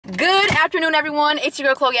Good afternoon, everyone. It's your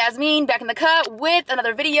girl Chloe Yasmin back in the cut with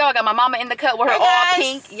another video. I got my mama in the cut with her all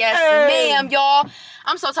pink. Yes, ma'am, y'all.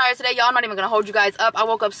 I'm so tired today, y'all. I'm not even gonna hold you guys up. I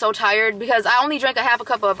woke up so tired because I only drank a half a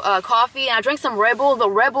cup of coffee and I drank some Red Bull. The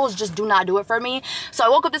Red Bulls just do not do it for me. So I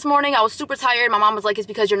woke up this morning. I was super tired. My mom was like, "It's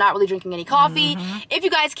because you're not really drinking any coffee." If you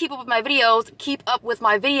guys keep up with my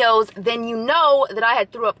videos, then you know that I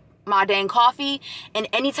had threw up my dang coffee, and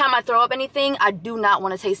anytime I throw up anything, I do not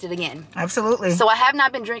want to taste it again. Absolutely. So I have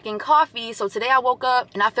not been drinking coffee. So today I woke up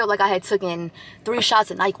and I felt like I had taken 3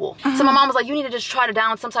 shots of NyQuil. So my mom was like, "You need to just try to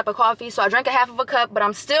down some type of coffee." So I drank a half of a cup, but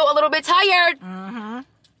I'm still a little bit tired.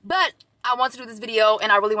 But I want to do this video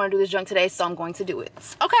and I really want to do this junk today, so I'm going to do it.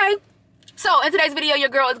 Okay. So in today's video, your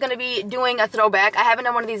girl is going to be doing a throwback. I haven't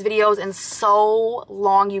done one of these videos in so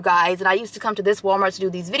long, you guys. And I used to come to this Walmart to do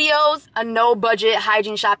these videos. A no budget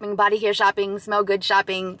hygiene shopping, body care shopping, smell good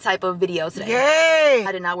shopping type of video today. Yay!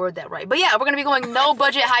 I did not word that right. But yeah, we're going to be going no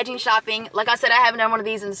budget hygiene shopping. Like I said, I haven't done one of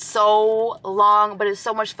these in so long, but it's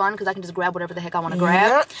so much fun because I can just grab whatever the heck I want to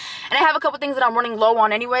grab. And I have a couple things that I'm running low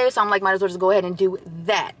on anyway, so I'm like, might as well just go ahead and do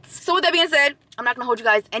that. So with that being said, I'm not going to hold you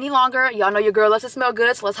guys any longer. Y'all know your girl loves to smell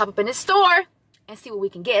good, so let's hop up in this store and see what we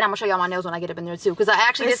can get. And I'm gonna show y'all my nails when I get up in there too, because I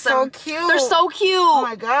actually did some. So cute. They're so cute. Oh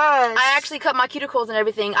my gosh. I actually cut my cuticles and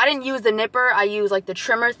everything. I didn't use the nipper. I used like the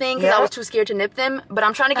trimmer thing because I was too scared to nip them. But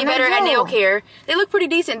I'm trying to get better at nail care. They look pretty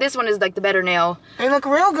decent. This one is like the better nail. They look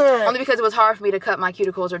real good. Only because it was hard for me to cut my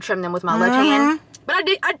cuticles or trim them with my left hand. But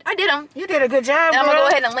I did them. You did a good job. And I'm gonna go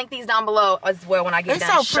ahead and link these down below as well when I get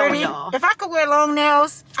done showing y'all. If I could wear long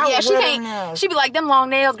nails, I would wear them nails. She be like, "Them long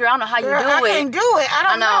nails, girl. I don't know how you do it." I can't do it. I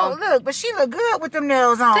don't know. Look, but she look good with them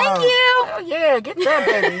nails on. Thank you. Oh, yeah, get that,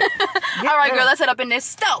 baby. All right, girl. Let's head up in this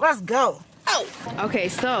store. Let's go. Okay,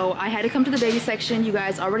 so I had to come to the baby section. You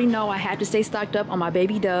guys already know I had to stay stocked up on my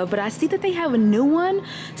baby Dove, but I see that they have a new one,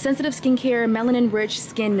 sensitive skincare, melanin rich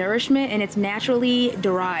skin nourishment, and it's naturally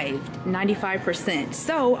derived, 95%.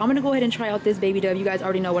 So I'm gonna go ahead and try out this baby Dove. You guys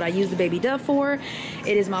already know what I use the baby Dove for.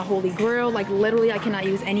 It is my holy grail. Like literally I cannot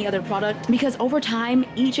use any other product because over time,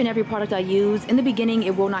 each and every product I use, in the beginning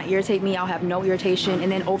it will not irritate me. I'll have no irritation,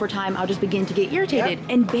 and then over time I'll just begin to get irritated.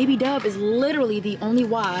 And baby Dove is literally the only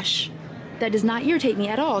wash that does not irritate me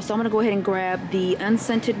at all. So I'm gonna go ahead and grab the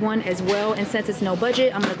unscented one as well. And since it's no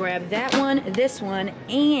budget, I'm gonna grab that one, this one,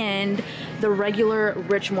 and the regular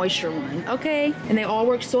rich moisture one, okay? And they all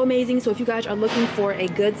work so amazing. So if you guys are looking for a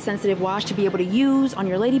good sensitive wash to be able to use on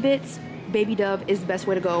your lady bits, baby Dove is the best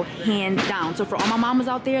way to go, hands down. So for all my mamas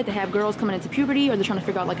out there that have girls coming into puberty or they're trying to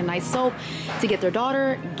figure out like a nice soap to get their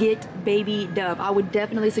daughter, get baby Dove. I would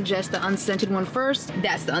definitely suggest the unscented one first.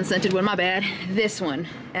 That's the unscented one, my bad. This one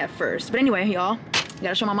at first. But anyway, y'all,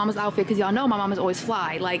 gotta show my mama's outfit because y'all know my mama's always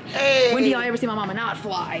fly. Like, when do y'all ever see my mama not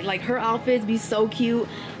fly? Like, her outfits be so cute.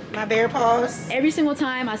 My bear paws. Every single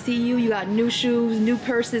time I see you, you got new shoes, new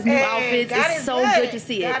purses, new outfits. It's so good to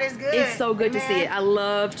see it. God is good. It's so good to see it. I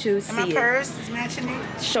love to see it. My purse is matching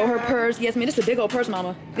it. Show her purse. Yes, man, this is a big old purse,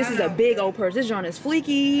 mama. This is a big old purse. This joint is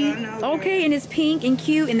fleeky. Okay, and it's pink and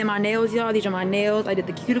cute. And then my nails, y'all. These are my nails. I did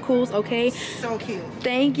the cuticles, okay? So cute.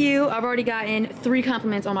 Thank you. I've already gotten 3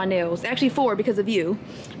 compliments on my nails. Actually 4 because of you.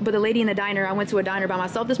 But the lady in the diner, I went to a diner by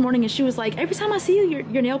myself this morning and she was like, "Every time I see you,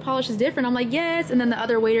 your nail polish is different." I'm like, "Yes." And then the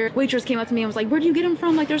other waitress came up to me and was like, "Where do you get them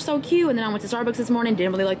from? Like, they're so cute." And then I went to Starbucks this morning,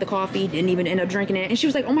 didn't really like the coffee, didn't even end up drinking it. And she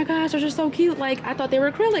was like, "Oh my gosh, they're just so cute. Like, I thought they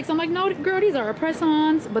were acrylics." I'm like, "No, girl, these are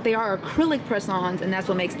press-ons," but they are acrylic press-ons, and that's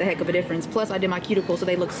what makes the heck of a difference. Plus, I did my cuticles, so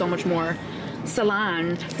they look so much more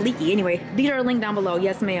salon fleeky. Anyway, these are linked down below.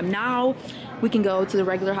 Yes, ma'am. Now we can go to the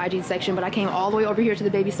regular hygiene section, but I came all the way over here to the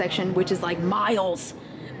baby section, which is like miles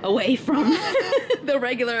away from the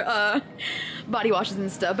regular body washes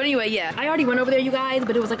and stuff. But anyway, yeah, I already went over there, you guys,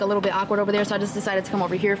 but it was like a little bit awkward over there, so I just decided to come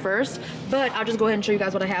over here first. But I'll just go ahead and show you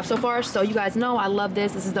guys what I have so far. So you guys know I love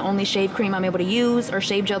this. This is the only shave cream I'm able to use, or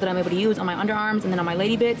shave gel that I'm able to use on my underarms and then on my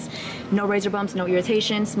lady bits. No razor bumps, no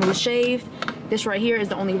irritation, smooth shave. This right here is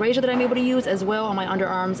the only razor that I'm able to use as well on my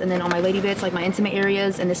underarms and then on my lady bits, like my intimate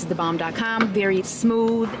areas. And this is the bomb.com. Very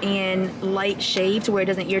smooth and light shave to where it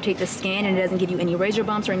doesn't irritate the skin and it doesn't give you any razor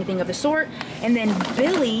bumps or anything of the sort. And then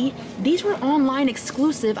Billy, these were online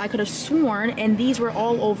exclusive, I could have sworn, and these were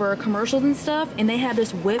all over commercials and stuff. And they had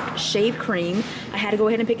this whipped shave cream. I had to go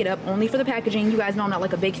ahead and pick it up only for the packaging. You guys know I'm not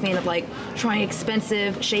like a big fan of like trying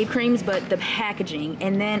expensive shave creams, but the packaging.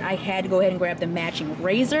 And then I had to go ahead and grab the matching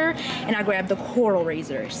razor, and I grabbed the coral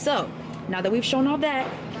razor. So now that we've shown all that,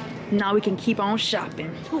 Now we can keep on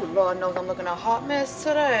shopping. Ooh, Lord knows I'm looking a hot mess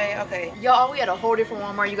today. Okay. Y'all, we had a whole different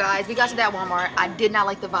Walmart, you guys. We got to that Walmart. I did not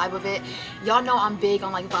like the vibe of it. Y'all know I'm big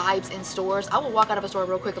on like vibes in stores. I will walk out of a store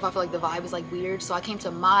real quick if I feel like the vibe is like weird. So I came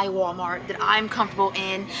to my Walmart that I'm comfortable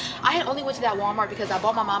in. I had only went to that Walmart because I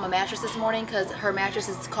bought my mom a mattress this morning because her mattress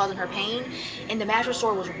is causing her pain. And the mattress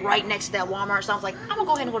store was right next to that Walmart. So I was like, I'm gonna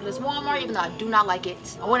go ahead and go to this Walmart even though I do not like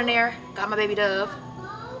it. I went in there, got my baby Dove.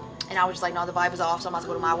 And I was just like, no, the vibe is off, so I'm about to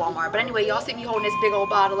go to my Walmart. But anyway, y'all see me holding this big old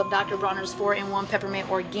bottle of Dr. Bronner's 4-in-1 Peppermint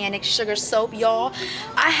Organic Sugar Soap, y'all.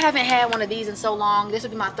 I haven't had one of these in so long. This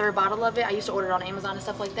would be my 3rd bottle of it. I used to order it on Amazon and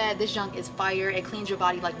stuff like that. This junk is fire. It cleans your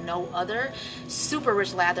body like no other. Super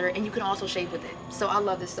rich lather, and you can also shave with it. So I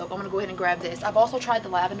love this soap. I'm gonna go ahead and grab this. I've also tried the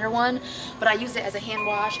lavender one, but I used it as a hand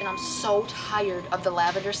wash, and I'm so tired of the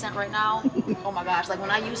lavender scent right now. Oh my gosh, like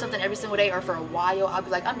when I use something every single day or for a while, I'll be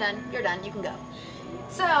like, I'm done, you're done, you can go.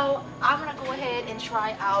 So I'm gonna go ahead and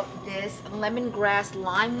try out this lemongrass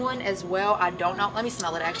lime one as well. I don't know, let me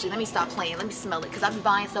smell it actually. Let me stop playing, let me smell it because I've been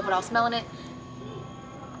buying stuff without smelling it.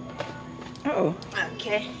 Uh-oh.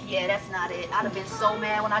 Okay, yeah, that's not it. I'd have been so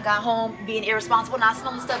mad when I got home being irresponsible, not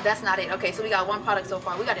smelling stuff. That's not it. Okay, so we got one product so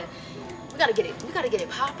far. We gotta get it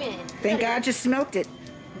popping. Thank God you smoked it.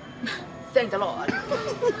 Thank the Lord.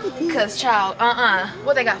 Cause child,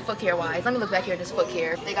 what they got foot care wise? Let me look back here at this foot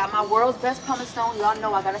care. They got my world's best pumice stone. Y'all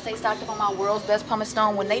know I gotta stay stocked up on my world's best pumice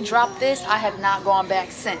stone. When they dropped this, I have not gone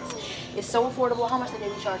back since. It's so affordable. How much did they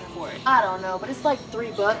be charging for it? I don't know, but it's like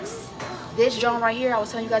 $3. This joint right here, I was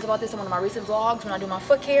telling you guys about this in one of my recent vlogs when I do my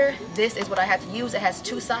foot care. This is what I have to use. It has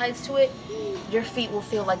 2 sides to it. Your feet will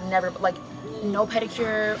feel like never, like no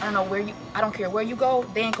pedicure. I don't know where you, I don't care where you go,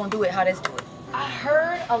 they ain't gonna do it how this do it. I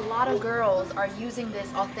heard a lot of girls are using this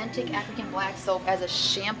authentic African black soap as a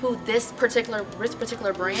shampoo, this particular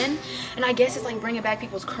brand, and I guess it's like bringing back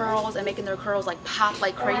people's curls and making their curls like pop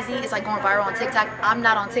like crazy. It's like going viral on TikTok. I'm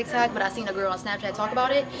not on TikTok, but I seen a girl on Snapchat talk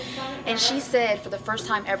about it, and she said for the first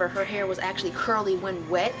time ever her hair was actually curly when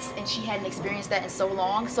wet, and she hadn't experienced that in so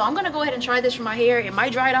long. So I'm gonna go ahead and try this for my hair. It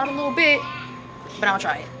might dry it out a little bit, but I'll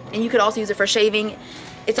try it. And you could also use it for shaving.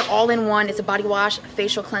 It's an all-in-one. It's a body wash,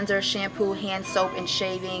 facial cleanser, shampoo, hand soap, and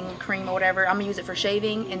shaving cream or whatever. I'm gonna use it for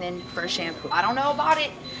shaving and then for shampoo. I don't know about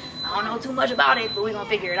it. I don't know too much about it, but we're gonna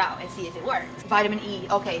figure it out and see if it works. Vitamin E.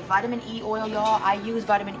 Okay, vitamin E oil, y'all. I use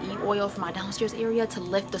vitamin E oil for my downstairs area to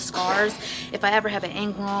lift the scars. If I ever have an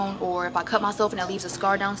ingrown or if I cut myself and it leaves a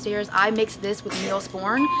scar downstairs, I mix this with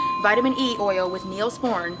Neosporin. Vitamin E oil with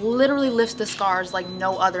Neosporin literally lifts the scars like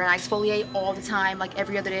no other, and I exfoliate all the time, like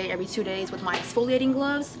every other day, every 2 days with my exfoliating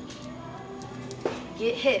gloves.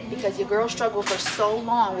 Get hit because your girl struggled for so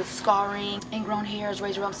long with scarring, ingrown hairs,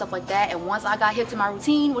 razor bumps, stuff like that. And once I got hip to my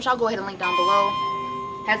routine, which I'll go ahead and link down below,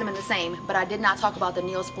 hasn't been the same. But I did not talk about the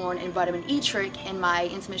Neosporin and vitamin E trick in my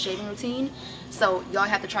intimate shaving routine. So y'all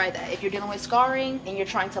have to try that. If you're dealing with scarring and you're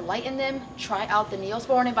trying to lighten them, try out the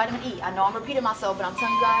Neosporin and vitamin E. I know I'm repeating myself, but I'm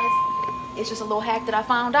telling you guys, it's just a little hack that I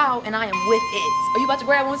found out and I am with it. Are you about to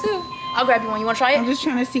grab one too? I'll grab you one. You want to try it? I'm just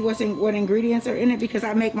trying to see what ingredients are in it because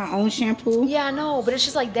I make my own shampoo. Yeah, I know, but it's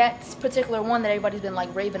just like that particular one that everybody's been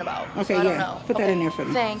like raving about. Okay, so I yeah. don't know. Put that in there for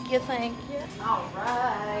me. Thank you, thank you. All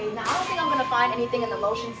right. Now, I don't think I'm going to find anything in the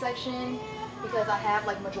lotion section because I have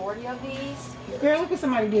like majority of these. Girl, look what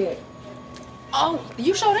somebody did. Oh,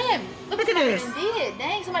 you showed him. Look at this. Did.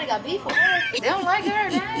 Dang, somebody got beef with her. They don't like her.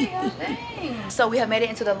 Dang, dang. So we have made it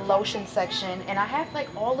into the lotion section, and I have like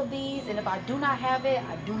all of these, and if I do not have it,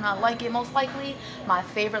 I do not like it most likely. My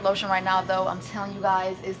favorite lotion right now, though, I'm telling you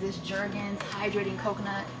guys, is this Jergens Hydrating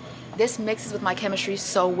Coconut. This mixes with my chemistry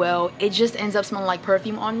so well. It just ends up smelling like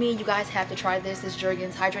perfume on me. You guys have to try this. This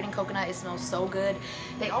Jergens Hydrating Coconut. It smells so good.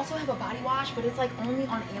 They also have a body wash, but it's like only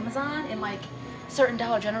on Amazon and like certain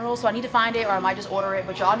Dollar General, so I need to find it or I might just order it,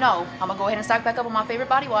 but y'all know I'm gonna go ahead and stock back up on my favorite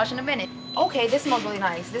body wash in a minute. Okay, this smells really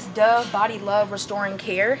nice. This Dove Body Love Restoring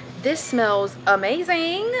Care. This smells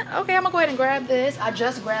amazing. Okay, I'm gonna go ahead and grab this. I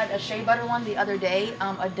just grabbed a shea butter one the other day,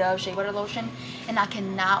 a Dove shea butter lotion, and I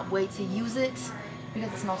cannot wait to use it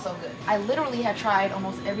because it smells so good. I literally have tried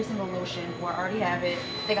almost every single lotion, or I already have it.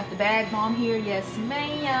 They got the Bag Balm here, yes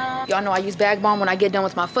ma'am. Y'all know I use Bag Balm when I get done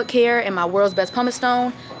with my foot care and my world's best pumice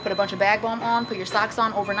stone. Put a bunch of Bag Balm on, put your socks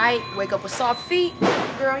on overnight, wake up with soft feet.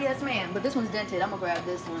 Girl, yes ma'am, but this one's dented. I'm gonna grab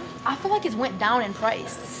this one. I feel like it's went down in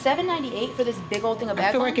price. $7.98 for this big old thing of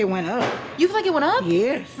Bag Balm. I feel like it went up. You feel like it went up?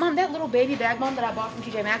 Yes. Mom, that little baby Bag Balm that I bought from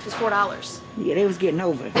TJ Maxx was $4. Yeah, they was getting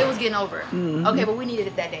over. It was getting over. Okay, but we needed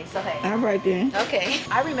it that day, so hey. All right then. Okay.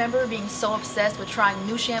 I remember being so obsessed with trying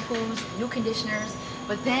new shampoos, new conditioners,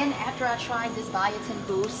 but then after I tried this Biotin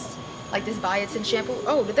Boost, like this biotin shampoo.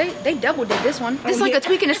 Oh, they double did this one. This is like a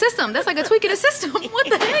tweak in the system. That's like a tweak in the system. What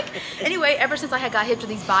the heck? Anyway, ever since I had got hip to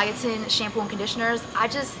these biotin shampoo and conditioners, I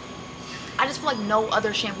just feel like no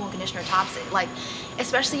other shampoo and conditioner tops it. Like,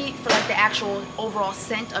 especially for like the actual overall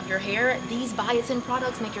scent of your hair, these biotin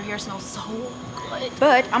products make your hair smell so good.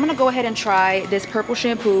 But I'm gonna go ahead and try this purple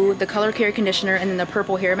shampoo, the color care conditioner, and then the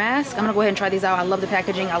purple hair mask. I'm gonna go ahead and try these out. I love the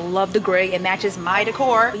packaging. I love the gray. It matches my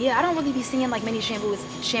decor. But yeah, I don't really be seeing like many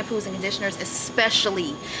shampoos and conditioners,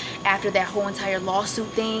 especially after that whole entire lawsuit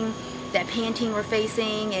thing that Pantene were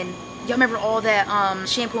facing. And y'all remember all that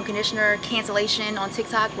shampoo and conditioner cancellation on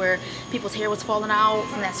TikTok where people's hair was falling out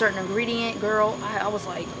from that certain ingredient? Girl, I was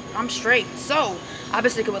like, I'm straight. So I've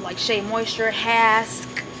been sticking with like Shea Moisture, Hask.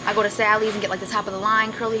 I go to Sally's and get like the top of the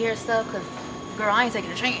line curly hair stuff because, girl, I ain't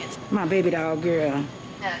taking a chance. My baby doll, girl.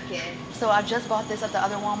 Okay. So I just bought this at the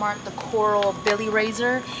other Walmart, the Coral Billy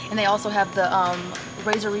Razor, and they also have the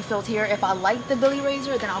razor refills here. If I like the Billy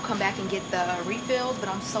Razor, then I'll come back and get the refills, but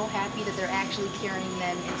I'm so happy that they're actually carrying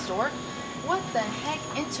them in store. What the heck?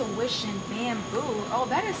 Intuition Bamboo. Oh,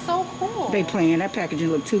 that is so cool. They playing. That packaging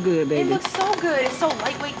look too good, baby. It looks so good. It's so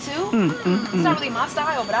lightweight too. It's not really my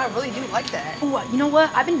style, but I really do like that. Ooh, you know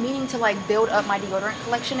what? I've been meaning to like build up my deodorant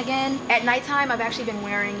collection again. At nighttime, I've actually been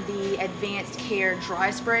wearing the Advanced Care dry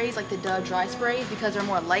sprays, like the Dove dry sprays, because they're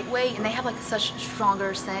more lightweight and they have like such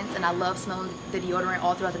stronger scents, and I love smelling the deodorant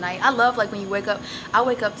all throughout the night. I love like when you wake up. I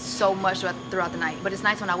wake up so much throughout the night, but it's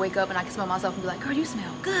nice when I wake up and I can smell myself and be like, girl, you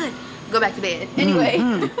smell good. Go back to bed. Anyway,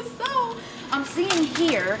 so I'm seeing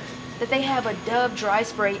here that they have a Dove dry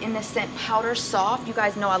spray in the scent Powder Soft. You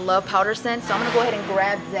guys know I love powder scents, so I'm gonna go ahead and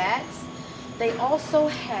grab that. They also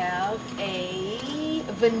have a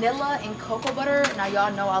vanilla and cocoa butter. Now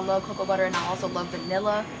y'all know I love cocoa butter and I also love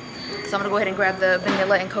vanilla. So I'm gonna go ahead and grab the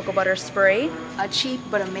vanilla and cocoa butter spray. A cheap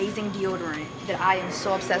but amazing deodorant that I am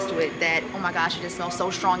so obsessed with that, oh my gosh, it just smells so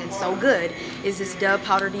strong and so good, is this Dove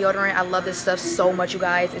powder deodorant. I love this stuff so much, you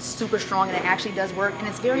guys. It's super strong and it actually does work and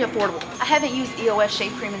it's very affordable. I haven't used EOS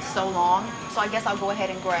shave cream in so long, so I guess I'll go ahead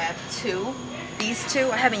and grab these two.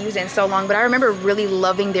 I haven't used it in so long, but I remember really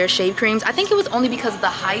loving their shave creams. I think it was only because of the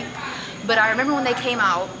hype, but I remember when they came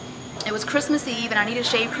out, it was Christmas Eve and I needed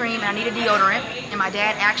shave cream and I needed deodorant, and my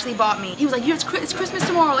dad actually bought me, he was like, it's Christmas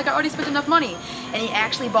tomorrow, like I already spent enough money, and he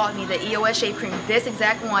actually bought me the EOS shave cream, this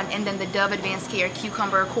exact one, and then the Dove Advanced Care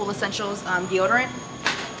Cucumber Cool Essentials deodorant.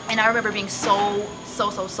 And I remember being so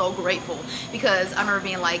grateful, because I remember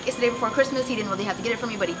being like, it's the day before Christmas, he didn't really have to get it for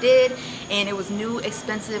me, but he did, and it was new,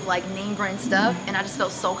 expensive, like name brand stuff, and I just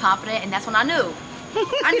felt so confident, and that's when I knew.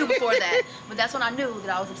 I knew before that, but that's when I knew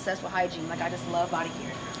that I was obsessed with hygiene. Like, I just love body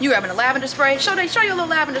care. You grabbing a lavender spray? Show you a little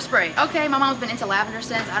lavender spray. Okay, my mom's been into lavender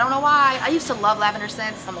scents. I don't know why. I used to love lavender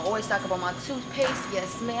scents. I'm always stock up on my toothpaste.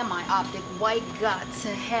 Yes, ma'am. My Optic White, got to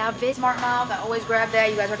have it. Smart Mouth, I always grab that.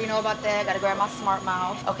 You guys already know about that. Gotta grab my Smart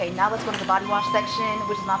Mouth. Okay, now let's go to the body wash section,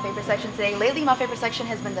 which is my favorite section today. Lately, my favorite section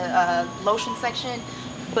has been the lotion section,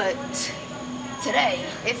 but today,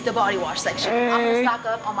 it's the body wash section. I'm gonna stock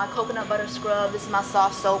up on my coconut butter scrub. This is my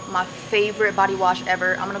soft soap, my favorite body wash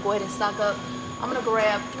ever. I'm gonna go ahead and stock up. I'm gonna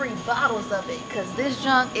grab 3 bottles of it because this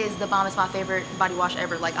junk is the bomb. It's my favorite body wash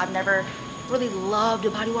ever. Like, I've never really loved a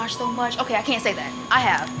body wash so much. Okay, I can't say that. I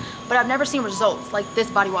have, but I've never seen results like this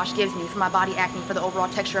body wash gives me for my body acne, for the overall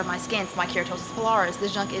texture of my skin, for my keratosis pilaris.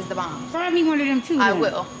 This junk is the bomb. Try me one of them too. I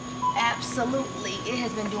will. Absolutely. It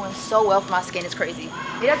has been doing so well for my skin. It's crazy.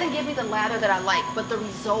 It doesn't give me the lather that I like, but the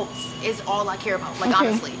results is all I care about. Like,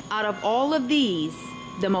 honestly. Out of all of these,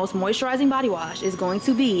 the most moisturizing body wash is going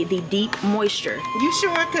to be the Deep Moisture. You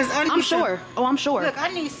sure? Because I'm sure. Oh, I'm sure. Look, I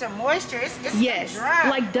need some moisture. It's yes. dry.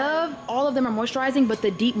 Like Dove, all of them are moisturizing, but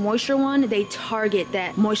the Deep Moisture one, they target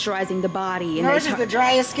that moisturizing the body. And yours is the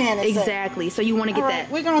driest skin. Exactly. So you want to get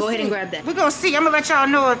that. We're gonna go ahead and grab that. We're gonna see. I'm gonna let y'all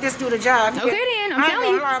know if this do the job. Okay then. I'm telling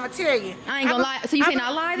you. I'm gonna tell you. I ain't gonna lie. So you saying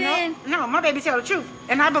I lie then? No, my baby tell the truth,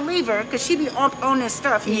 and I believe her because she be on this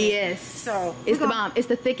stuff. Yes. So it's the bomb. It's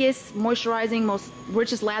the thickest, moisturizing, most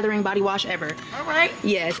richest lathering body wash ever. All right.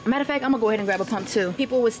 Yes. Matter of fact, I'm gonna go ahead and grab a pump too.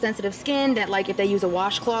 People with sensitive skin that, like, if they use a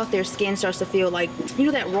washcloth, their skin starts to feel like, you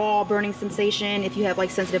know, that raw burning sensation. If you have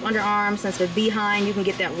like sensitive underarms, sensitive behind, you can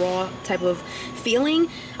get that raw type of feeling.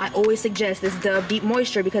 I always suggest this Dove Deep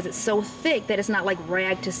Moisture because it's so thick that it's not like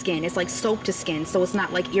rag to skin. It's like soap to skin, so it's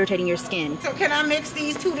not like irritating your skin. So can I mix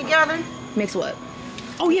these two together? Mix what?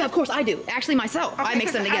 Oh yeah, of course I do. Actually myself, I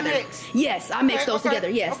mix them together. Yes, I mix those together.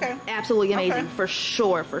 Yes, absolutely amazing. For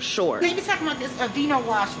sure, for sure. They be talking about this Aveeno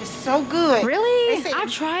wash. It's so good. Really?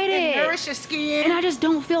 I've tried it. It nourishes your skin. And I just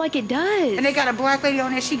don't feel like it does. And they got a black lady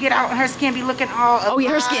on there. She get out and her skin be looking all alive. Oh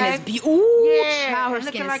yeah, her skin is beautiful. Ooh, child, her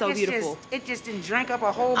skin is so beautiful. It just didn't drink up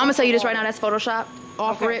a whole. I'm gonna tell you this right now. That's Photoshop.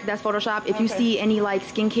 Off rip, that's Photoshop. If you see any like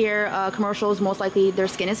skincare commercials, most likely their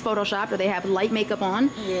skin is photoshopped or they have light makeup on.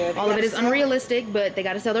 Yeah, all of it is unrealistic, but they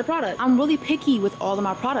got to sell their product. I'm really picky with all of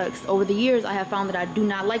my products. Over the years, I have found that I do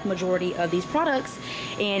not like majority of these products,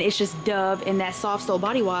 and it's just Dove and that Soft Soul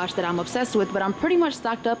body wash that I'm obsessed with. But I'm pretty much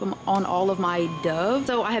stocked up on all of my Dove.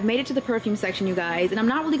 So I have made it to the perfume section, you guys, and I'm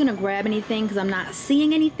not really gonna grab anything because I'm not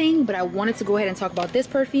seeing anything. But I wanted to go ahead and talk about this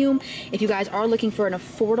perfume. If you guys are looking for an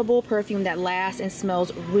affordable perfume that lasts and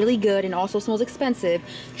smells really good and also smells expensive,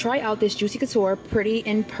 try out this Juicy Couture Pretty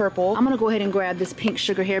in Purple. I'm gonna go ahead and grab this Pink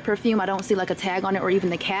Sugar Hair perfume. I don't see like a tag on it or even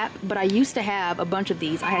the cap, but I used to have a bunch of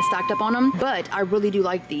these. I had stocked up on them, but I really do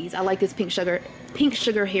like these. I like this Pink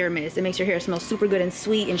Sugar Hair Mist. It makes your hair smell super good and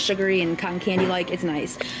sweet and sugary and cotton candy like. It's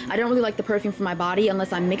nice. I don't really like the perfume for my body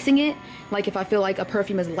unless I'm mixing it. Like if I feel like a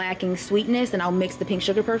perfume is lacking sweetness, then I'll mix the Pink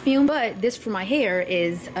Sugar perfume, but this for my hair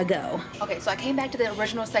is a go. Okay, so I came back to the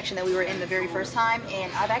original section that we were in the very first time,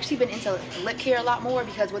 and I've actually been into lip care a lot more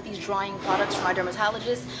because with these drying products from my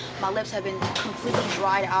dermatologist, my lips have been completely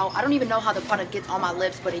dried out. I don't even know how the product gets on my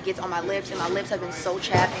lips, but it gets on my lips, and my lips have been so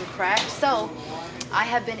chapped and cracked. So I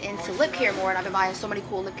have been into lip care more, and I've been buying so many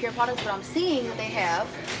cool lip care products, but I'm seeing that they have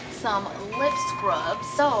some lip scrubs.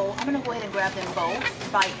 So I'm gonna go ahead and grab them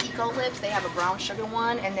both. By Eco Lips, they have a brown sugar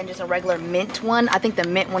one and then just a regular mint one. I think the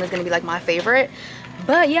mint one is gonna be like my favorite.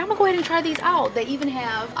 But yeah, I'm gonna go ahead and try these out. They even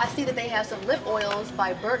have, I see that they have some lip oils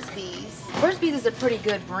by Burt's Bees. Burt's Bees is a pretty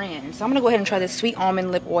good brand. So I'm gonna go ahead and try this Sweet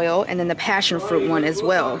Almond lip oil and then the passion fruit one as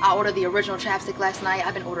well. I ordered the original chapstick last night.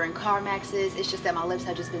 I've been ordering CarMaxes. It's just that my lips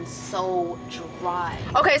have just been so dry.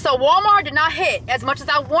 Okay, so Walmart did not hit as much as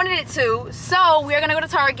I wanted it to. So we're gonna go to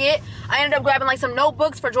Target. I ended up grabbing like some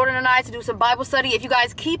notebooks for Jordan and I to do some Bible study. If you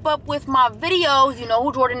guys keep up with my videos, you know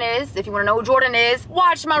who Jordan is. If you wanna know who Jordan is,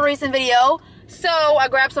 watch my recent video. So I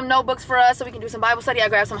grabbed some notebooks for us so we can do some Bible study. I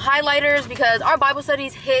grabbed some highlighters because our Bible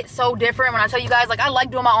studies hit so different. When I tell you guys, like, I like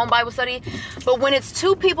doing my own Bible study, but when it's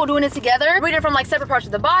two people doing it together, reading from like separate parts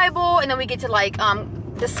of the Bible, and then we get to like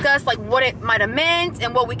discuss like what it might have meant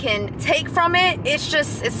and what we can take from it.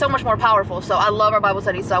 It's so much more powerful. So I love our Bible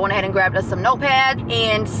study. So I went ahead and grabbed us some notepads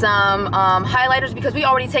and some highlighters because we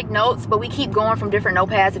already take notes, but we keep going from different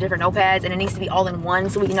notepads to different notepads, and it needs to be all in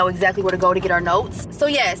one so we can know exactly where to go to get our notes. So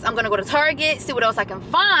yes, I'm gonna go to Target, see what else I can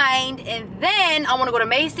find, and then I want to go to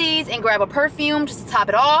Macy's and grab a perfume just to top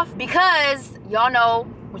it off because y'all know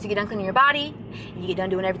once you get done cleaning your body, you get done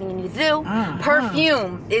doing everything you need to do.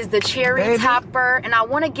 Perfume is the cherry topper, and I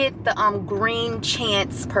want to get the Green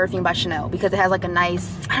Chance perfume by Chanel because it has like a nice,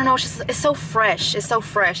 I don't know, it's so fresh. It's so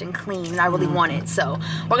fresh and clean, and I really want it. So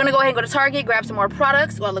we're gonna go ahead and go to Target, grab some more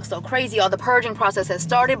products. Well, it looks so crazy. All the purging process has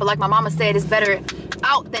started, but like my mama said, it's better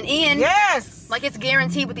out than in. Yes. Like it's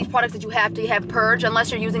guaranteed with these products that you have to have purge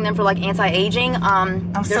unless you're using them for like anti-aging.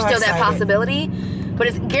 There's still that possibility. But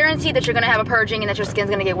it's guaranteed that you're gonna have a purging and that your skin's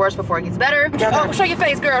gonna get worse before it gets better. Oh, show your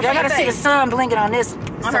face, girl. Y'all gotta see the sun blinking on this.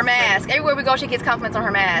 On her mask. Everywhere we go, she gets compliments on her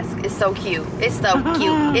mask. It's so cute. It's so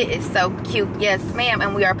cute. It is so cute. Yes, ma'am.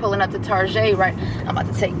 And we are pulling up to Target, right? I'm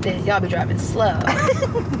about to take this. Y'all be driving slow.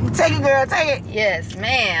 Take it, girl. Take it. Yes,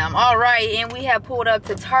 ma'am. All right. And we have pulled up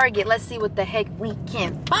to Target. Let's see what the heck we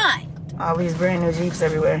can find. All these brand new Jeeps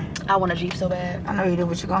everywhere. I want a Jeep so bad. I know you do,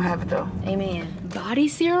 but you're gonna have it though. Amen. Body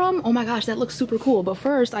serum? Oh my gosh, that looks super cool. But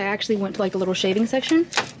first, I actually went to like the little shaving section.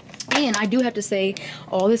 And I do have to say,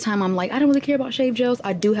 all this time I'm like, I don't really care about shave gels.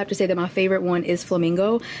 I do have to say that my favorite one is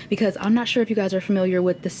Flamingo, because I'm not sure if you guys are familiar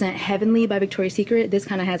with the scent Heavenly by Victoria's Secret. This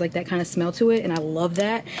kind of has like that kind of smell to it, and I love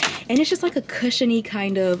that. And it's just like a cushiony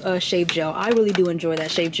kind of shave gel. I really do enjoy that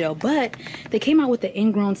shave gel, but they came out with the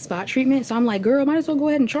ingrown spot treatment, so I'm like, girl, might as well go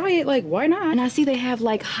ahead and try it. Like, why not? And I see they have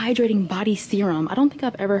like hydrating body serum. I don't think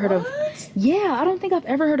I've ever heard of, yeah, I don't think I've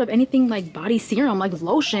ever heard of anything like body serum, like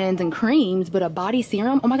lotions and creams, but a body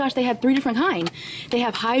serum. Oh my gosh, they have 3 different kinds. They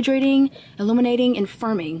have hydrating, illuminating, and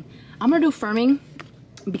firming. I'm gonna do firming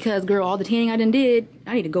because, girl, all the tanning I done did,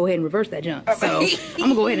 to go ahead and reverse that junk. So I'm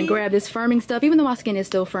gonna go ahead and grab this firming stuff. Even though my skin is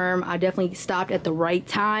still firm, I definitely stopped at the right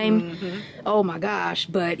time. Oh my gosh.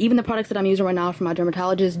 But even the products that I'm using right now from my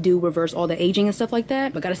dermatologist do reverse all the aging and stuff like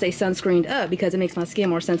that. But gotta stay sunscreened up because it makes my skin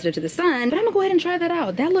more sensitive to the sun. But I'm gonna go ahead and try that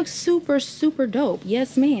out. That looks super, super dope.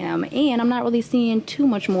 Yes, ma'am. And I'm not really seeing too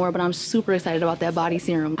much more, but I'm super excited about that body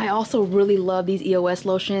serum. I also really love these EOS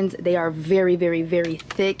lotions. They are very, very, very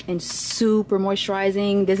thick and super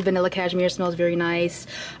moisturizing. This vanilla cashmere smells very nice.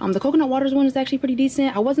 The coconut waters one is actually pretty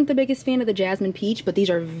decent. I wasn't the biggest fan of the jasmine peach, but these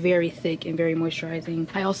are very thick and very moisturizing.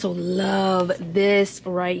 I also love this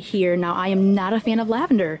right here. Now, I am not a fan of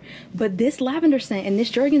lavender, but this lavender scent and this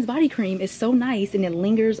Jergens body cream is so nice and it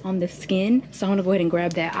lingers on the skin. So I'm gonna go ahead and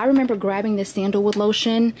grab that. I remember grabbing this sandalwood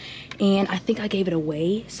lotion and I think I gave it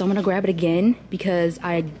away. So I'm gonna grab it again because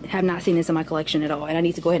I have not seen this in my collection at all. And I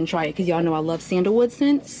need to go ahead and try it because y'all know I love sandalwood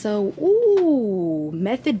scents. So, ooh,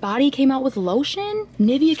 Method Body came out with lotion.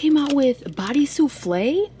 Nivea came out with body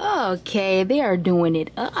souffle. Okay, they are doing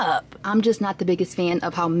it up. I'm just not the biggest fan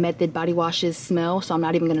of how Method body washes smell. So I'm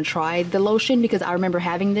not even gonna try the lotion because I remember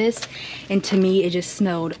having this and to me, it just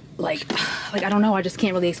smelled like I don't know, I just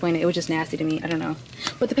can't really explain it. It was just nasty to me, I don't know.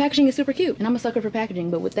 But the packaging is super cute and I'm a sucker for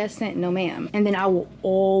packaging, but with that scent, no ma'am. And then I will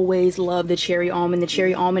always love the cherry almond. The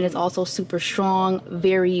cherry almond is also super strong,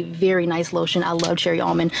 very, very nice lotion. I love cherry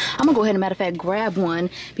almond. I'm gonna go ahead and matter of fact grab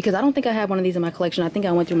one because I don't think I have one of these in my collection. I think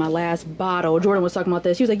I went through my last bottle. Jordan was talking about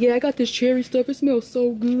this. He was like, yeah, I got this cherry stuff. It smells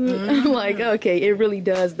so good. I'm like, okay, it really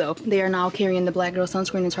does though. They are now carrying the Black Girl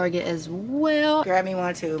sunscreen in Target as well. Grab me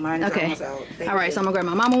one too. Mine is almost out. All right, so I'm gonna grab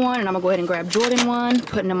my mama one and I'm gonna go ahead and grab Jordan one,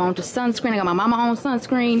 putting them on to sunscreen. I got my mama on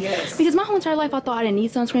sunscreen. Yes. Because my whole entire life I thought I didn't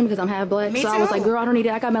need sunscreen because I'm half black. Me so too. I was like, girl, I don't need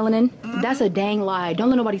it. I got melanin. That's a dang lie. Don't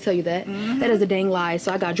let nobody tell you that. That is a dang lie.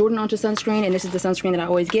 So I got Jordan onto sunscreen and this is the sunscreen that I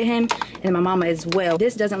always get him and my mama as well.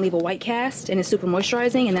 This doesn't leave a white cast and it's super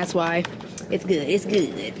moisturizing and that's why it's good. It's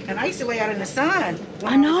good. And I used to lay out in the sun.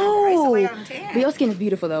 I know. I used to lay out in tan. But your skin is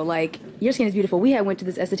beautiful though. Like your skin is beautiful. We had went to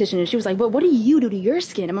this esthetician and she was like, but what do you do to your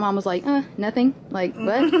skin? And my mom was like, nothing. Like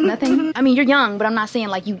what? Nothing. I mean, you're young, but I'm not saying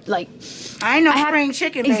like you like. I ain't no spring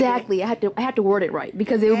chicken, baby. Exactly. I had to word it right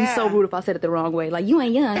because it would be so rude if I said it the wrong way. Like you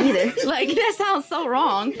ain't young either. Like that sounds so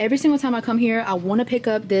wrong. Every single time I come here, I want to pick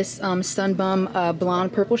up this Sunbum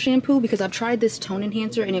blonde purple shampoo because I've tried this tone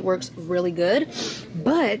enhancer and it works really good.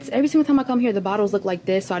 But every single time I come here, the bottles look like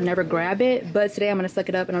this, so I never grab it. But today I'm gonna suck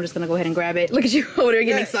it up and I'm just gonna go ahead and grab it. Look at you over there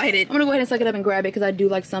getting excited. I'm gonna go ahead and suck it up and grab it because I do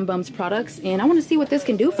like Sunbum's products and I want to see what this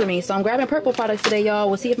can do for me. So I'm grabbing purple products today, y'all.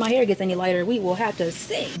 We'll see if my hair gets any lighter. We will have to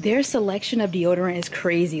see. Their selection of deodorant is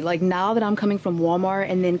crazy. Like now that I'm coming from Walmart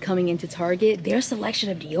and then coming into Target, their selection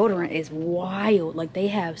of deodorant is wild. Like they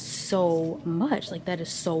have so much. Like that is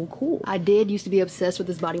so cool. I did used to be obsessed with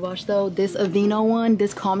this body wash though. This Aveeno one,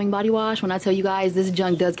 this calming body wash. When I tell you guys, this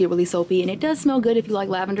junk does get really soapy and it does smell good if you like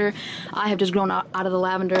lavender. I have just grown out of the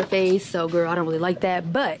lavender phase, so girl, I don't really like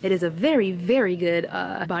that, but it is a very, very good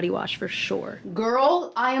body wash for sure.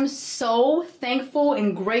 Girl, I am so thankful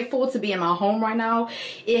and grateful to be in my home right now.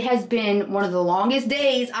 It has been one of the longest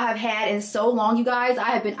days I have had in so long, you guys. I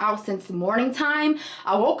have been out since morning time.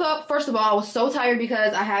 I woke up, first of all, I was so tired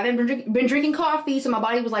because I haven't been drinking coffee, so my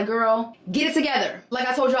body was like, girl, get it together. Like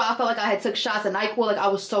I told y'all, I felt like I had took shots of NyQuil. Like I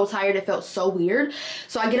was so tired, it felt so weird.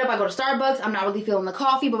 So I get up, I go to Starbucks. I'm not really feeling the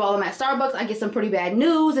coffee, but while I'm at Starbucks, I get some pretty bad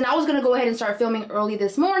news. And I was gonna go ahead and start filming early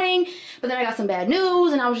this morning, but then I got some bad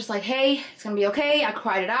news and I was just like, hey, it's gonna be okay. I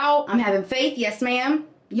cried it out. I'm having faith. Yes, ma'am.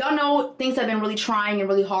 Y'all know things have been really trying and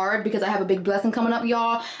really hard because I have a big blessing coming up,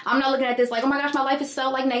 y'all. I'm not looking at this like, oh my gosh, my life is so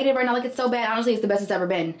like negative right now, like it's so bad. Honestly, it's the best it's ever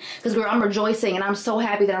been. Because girl, I'm rejoicing and I'm so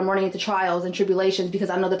happy that I'm running into trials and tribulations because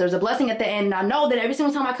I know that there's a blessing at the end. And I know that every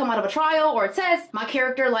single time I come out of a trial or a test, my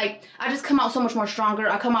character, like, I just come out so much more stronger.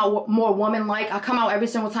 I come out more woman-like. I come out every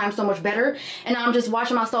single time so much better. And I'm just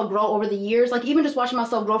watching myself grow over the years. Like even just watching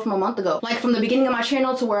myself grow from a month ago. Like from the beginning of my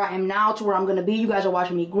channel to where I am now to where I'm gonna be. You guys are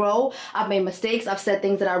watching me grow. I've made mistakes. I've said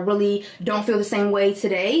things that I really don't feel the same way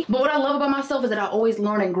today. But what I love about myself is that I always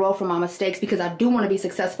learn and grow from my mistakes because I do want to be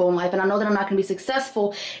successful in life. And I know that I'm not going to be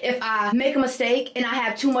successful if I make a mistake and I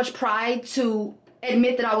have too much pride to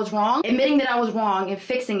admit that I was wrong. Admitting that I was wrong and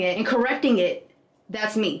fixing it and correcting it,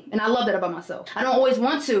 that's me. And I love that about myself. I don't always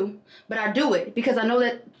want to, but I do it because I know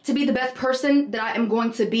that to be the best person that I am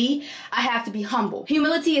going to be, I have to be humble.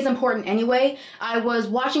 Humility is important anyway. I was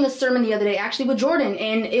watching a sermon the other day, actually with Jordan,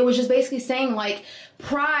 and it was just basically saying like,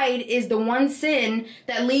 pride is the one sin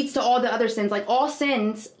that leads to all the other sins. Like all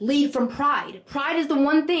sins lead from pride. Pride is the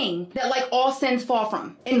one thing that like all sins fall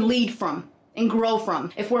from and lead from. and grow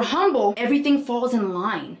from. If we're humble, everything falls in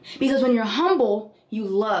line. Because when you're humble, you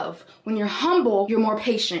love. When you're humble, you're more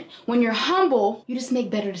patient. When you're humble, you just make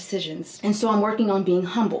better decisions. And so I'm working on being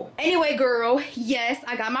humble. Anyway, girl, yes,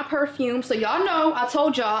 I got my perfume. So y'all know, I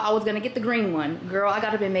told y'all I was gonna get the green one. Girl, I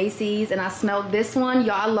got up in Macy's and I smelled this one.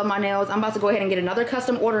 Y'all, I love my nails. I'm about to go ahead and get another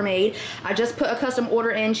custom order made. I just put a custom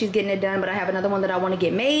order in. She's getting it done, but I have another one that I want to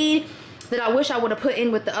get made that I wish I would have put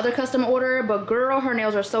in with the other custom order. But girl, her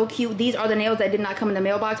nails are so cute. These are the nails that did not come in the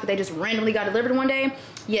mailbox, but they just randomly got delivered one day.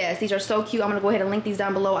 Yes, these are so cute. I'm gonna go ahead and link these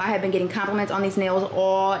down below. I have been getting compliments on these nails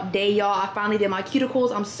all day, y'all. I finally did my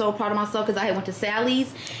cuticles. I'm so proud of myself because I had went to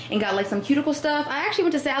Sally's and got like some cuticle stuff. I actually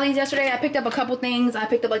went to Sally's yesterday. I picked up a couple things. I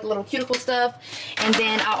picked up like the little cuticle stuff, and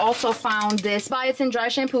then I also found this biotin dry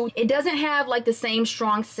shampoo. It doesn't have like the same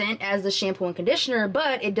strong scent as the shampoo and conditioner,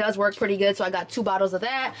 but it does work pretty good. So I got 2 bottles of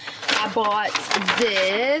that. I bought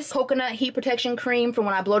this coconut heat protection cream for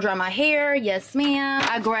when I blow dry my hair. Yes, ma'am.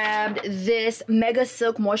 I grabbed this Mega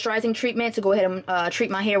Silk moisturizing treatment to go ahead and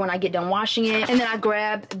treat my hair when I get done washing it. And then I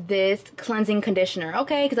grabbed this cleansing conditioner,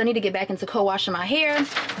 okay? Because I need to get back into co-washing my hair.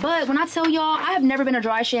 But when I tell y'all, I have never been a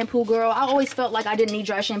dry shampoo girl. I always felt like I didn't need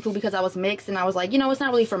dry shampoo because I was mixed, and I was like, you know, it's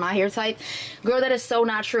not really for my hair type. Girl, that is so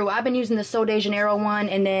not true. I've been using the Sol de Janeiro one,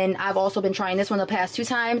 and then I've also been trying this one the past 2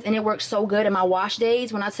 times, and it works so good in my wash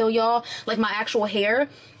days. When I tell y'all, like my actual hair,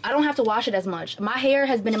 I don't have to wash it as much. My hair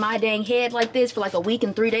has been in my dang head like this for like a week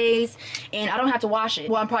and 3 days, and I don't have to wash it.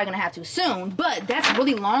 Well, I'm probably gonna have to soon, but that's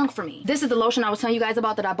really long for me. This is the lotion I was telling you guys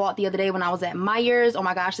about that I bought the other day when I was at Myers. Oh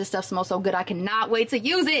my gosh, this stuff smells so good. I cannot wait to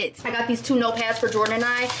use it. I got these 2 notepads for Jordan and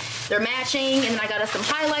I. They're matching, and then I got us some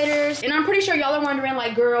highlighters. And I'm pretty sure y'all are wondering,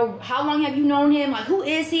 like, girl, how long have you known him? Like, who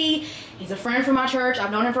is he? He's a friend from my church.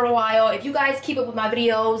 I've known him for a while. If you guys keep up with my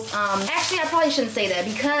videos, actually I probably shouldn't say that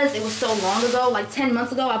because it was so long ago. Like 10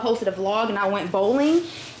 months ago, I posted a vlog and I went bowling.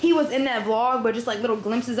 He was in that vlog, but just like little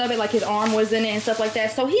glimpses of it, like his arm was in it and stuff like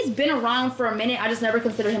that. So he's been around for a minute. I just never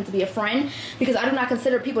considered him to be a friend because I do not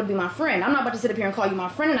consider people to be my friend. I'm not about to sit up here and call you my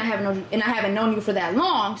friend, and I haven't known you for that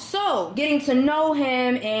long. So getting to know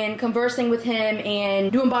him and conversing with him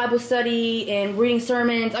and doing Bible study and reading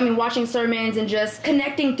sermons, watching sermons and just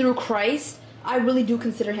connecting through Christ, I really do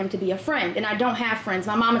consider him to be a friend. And I don't have friends.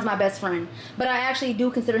 My mom is my best friend, but I actually do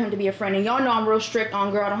consider him to be a friend. And y'all know I'm real strict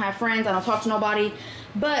on, girl, I don't have friends, I don't talk to nobody.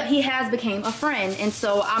 But he has became a friend, and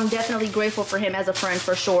so I'm definitely grateful for him as a friend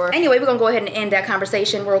for sure. Anyway, we're gonna go ahead and end that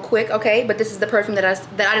conversation real quick, okay? But this is the perfume that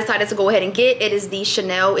I decided to go ahead and get. It is the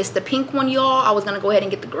Chanel. It's the pink one, y'all. I was gonna go ahead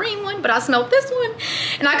and get the green one, but I smelled this one,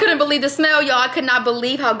 and I couldn't believe the smell, y'all. I could not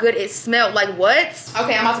believe how good it smelled. Like, what?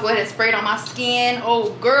 Okay, I'm about to go ahead and spray it on my skin.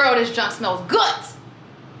 Oh, girl, this junk smells good.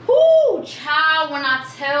 Whoo, child, when I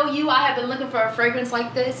tell you I have been looking for a fragrance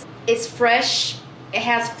like this. It's fresh. It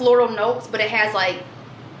has floral notes, but it has like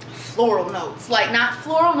floral notes, like not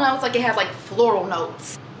floral notes, like it has like floral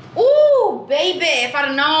notes. Ooh, baby, if I'd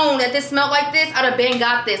have known that this smelled like this, I'd have been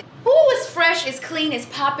got this. Ooh, it's fresh, it's clean, it's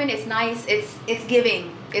popping, it's nice, it's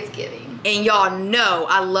giving, it's giving. And y'all know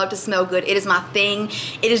I love to smell good. It is my thing.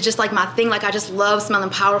 It is just like my thing. Like, I just love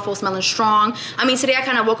smelling powerful, smelling strong. Today I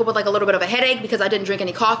kind of woke up with like a little bit of a headache because I didn't drink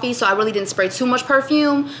any coffee, so I really didn't spray too much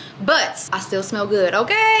perfume, but I still smell good,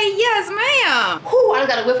 okay? Yes, ma'am. Whew, I just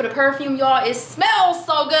got a whiff of the perfume, y'all. It smells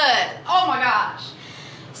so good. Oh my gosh.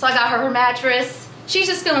 So I got her mattress. She's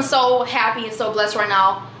just feeling so happy and so blessed right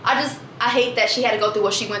now. I hate that she had to go through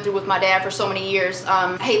what she went through with my dad for so many years.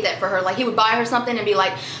 I hate that for her. Like, he would buy her something and be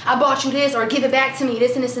like, I bought you this, or give it back to me,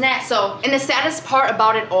 this and this and that. So, and the saddest part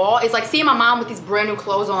about it all is like seeing my mom with these brand new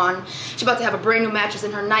clothes on. She's about to have a brand new mattress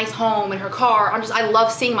in her nice home, in her car. I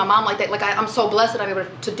love seeing my mom like that. Like, I'm so blessed that I'm able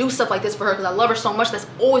to do stuff like this for her because I love her so much. That's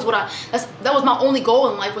always what that was my only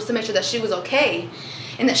goal in life, was to make sure that she was okay.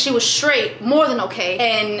 And that she was straight, more than okay.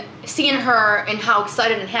 And seeing her and how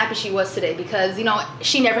excited and happy she was today, because, you know,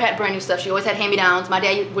 she never had brand new stuff. She always had hand-me-downs. My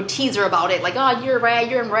dad would tease her about it, like, oh, you're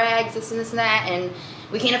in rags, this and this and that, and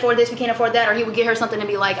we can't afford this, we can't afford that. Or he would get her something and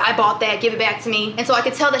be like, I bought that, give it back to me. And so I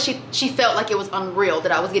could tell that she felt like it was unreal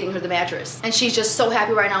that I was getting her the mattress. And she's just so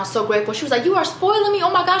happy right now, so grateful. She was like, you are spoiling me.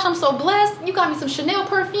 Oh my gosh, I'm so blessed. You got me some Chanel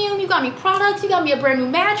perfume, you got me products, you got me a brand new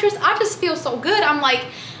mattress. I just feel so good. I'm like,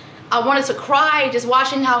 I wanted to cry just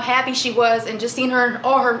watching how happy she was, and just seeing her in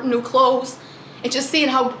all her new clothes, and just seeing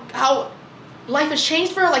how life has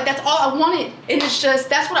changed for her. Like, that's all I wanted. And it's just,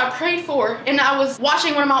 that's what I prayed for. And I was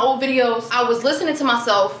watching one of my old videos. I was listening to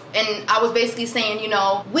myself, and I was basically saying, you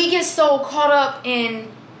know, we get so caught up in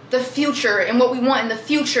the future and what we want in the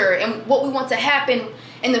future and what we want to happen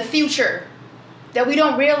in the future. That we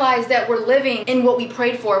don't realize that we're living in what we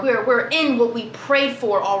prayed for. We're in what we prayed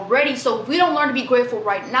for already. So if we don't learn to be grateful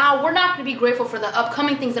right now, we're not going to be grateful for the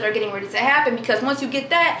upcoming things that are getting ready to happen, because once you get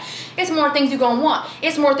that, it's more things you're going to want.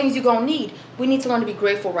 It's more things you're going to need. We need to learn to be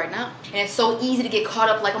grateful right now. And it's so easy to get caught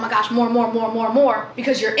up like, oh my gosh, more,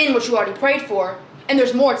 because you're in what you already prayed for. And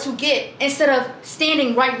there's more to get, instead of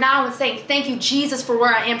standing right now and saying, thank you, Jesus, for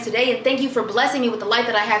where I am today, and thank you for blessing me with the life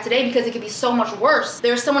that I have today, because it could be so much worse.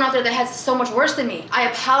 There's someone out there that has it so much worse than me. I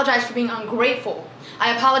apologize for being ungrateful.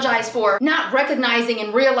 I apologize for not recognizing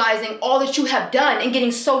and realizing all that you have done, and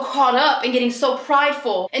getting so caught up and getting so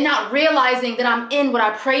prideful, and not realizing that I'm in what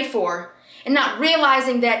I prayed for. And not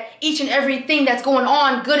realizing that each and everything that's going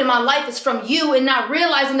on good in my life is from you, and not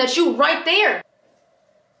realizing that you right there.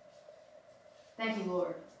 Thank you,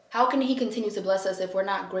 Lord. How can he continue to bless us if we're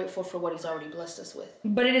not grateful for what he's already blessed us with?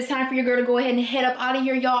 But it is time for your girl to go ahead and head up out of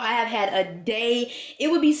here, y'all. I have had a day. It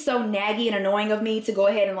would be so naggy and annoying of me to go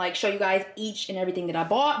ahead and like show you guys each and everything that I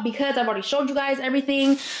bought, because I've already showed you guys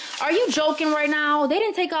everything. Are you joking right now? They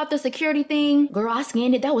didn't take out the security thing. Girl, I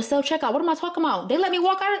scanned it. That was self-checkout. What am I talking about? They let me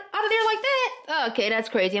walk out of there like that? Okay, that's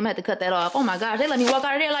crazy. I'm gonna have to cut that off. Oh my gosh, they let me walk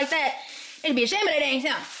out of there like that. It'd be a shame of that ain't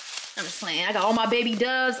sound. I'm just playing. I got all my baby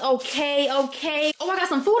doves. Okay. Oh, I got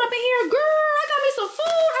some food up in here. Girl, I got me some food.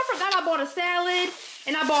 I forgot I bought a salad.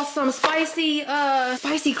 And I bought some spicy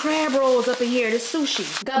crab rolls up in here. This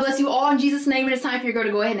sushi. God bless you all in Jesus' name. And it's time for your girl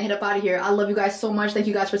to go ahead and head up out of here. I love you guys so much. Thank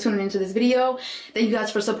you guys for tuning into this video. Thank you guys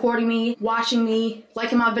for supporting me, watching me,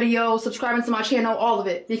 liking my video, subscribing to my channel, all of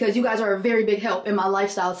it. Because you guys are a very big help in my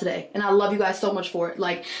lifestyle today. And I love you guys so much for it.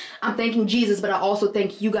 Like, I'm thanking Jesus, but I also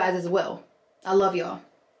thank you guys as well. I love y'all.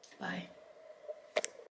 Bye.